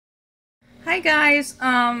Hi guys,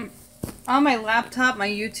 on my laptop my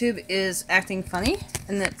YouTube is acting funny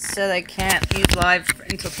and it said I can't use live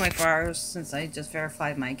until 24 hours since I just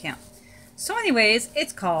verified my account. So anyways,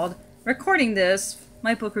 it's called recording this,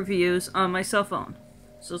 my book reviews on my cell phone.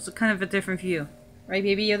 So it's a kind of a different view. Right,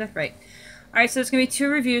 baby Yoda? Right. Alright, so there's going to be 2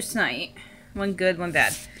 reviews tonight. One good, one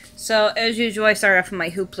bad. So as usual, I start off with my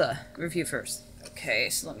Hoopla review first. Okay,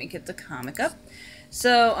 so let me get the comic up.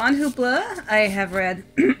 So, on Hoopla, I have read,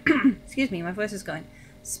 excuse me, my voice is going,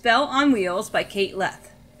 Spell on Wheels by Kate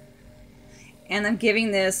Leth. And I'm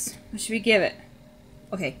giving this, what should we give it?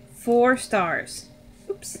 Okay, 4 stars.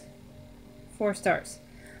 Oops. 4 stars.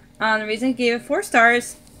 The reason I gave it 4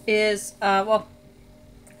 stars is,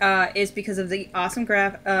 is because of the awesome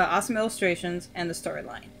awesome illustrations and the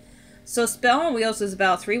storyline. So, Spell on Wheels is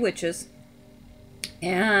about 3 witches,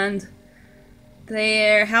 and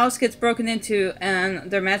their house gets broken into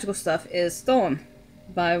and their magical stuff is stolen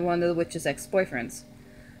by one of the witch's ex-boyfriends.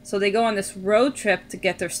 So they go on this road trip to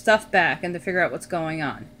get their stuff back and to figure out what's going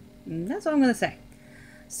on. And that's all I'm going to say.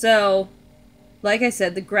 So, like I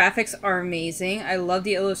said, the graphics are amazing. I love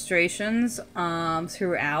the illustrations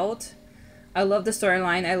throughout. I love the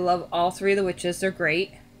storyline. I love all 3 of the witches. They're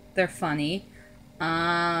great. They're funny.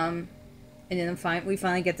 And then we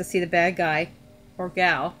finally get to see the bad guy, or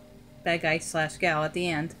gal. Bad guy / gal at the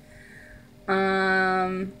end.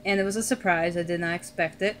 And it was a surprise. I did not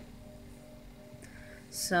expect it.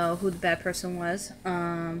 So, who the bad person was.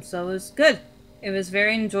 So it was good. It was a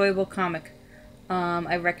very enjoyable comic.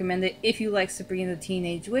 I recommend it if you like Sabrina the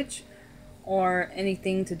Teenage Witch or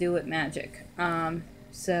anything to do with magic. And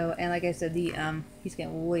like I said, he's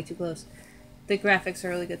getting way too close. The graphics are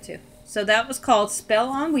really good too. So that was called Spell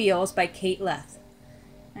on Wheels by Kate Leth.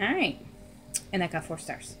 Alright. And I got 4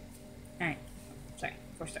 stars. Alright. Sorry,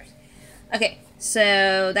 4 stars. Okay,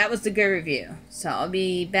 so that was the good review. So I'll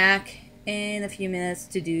be back in a few minutes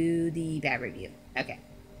to do the bad review. Okay.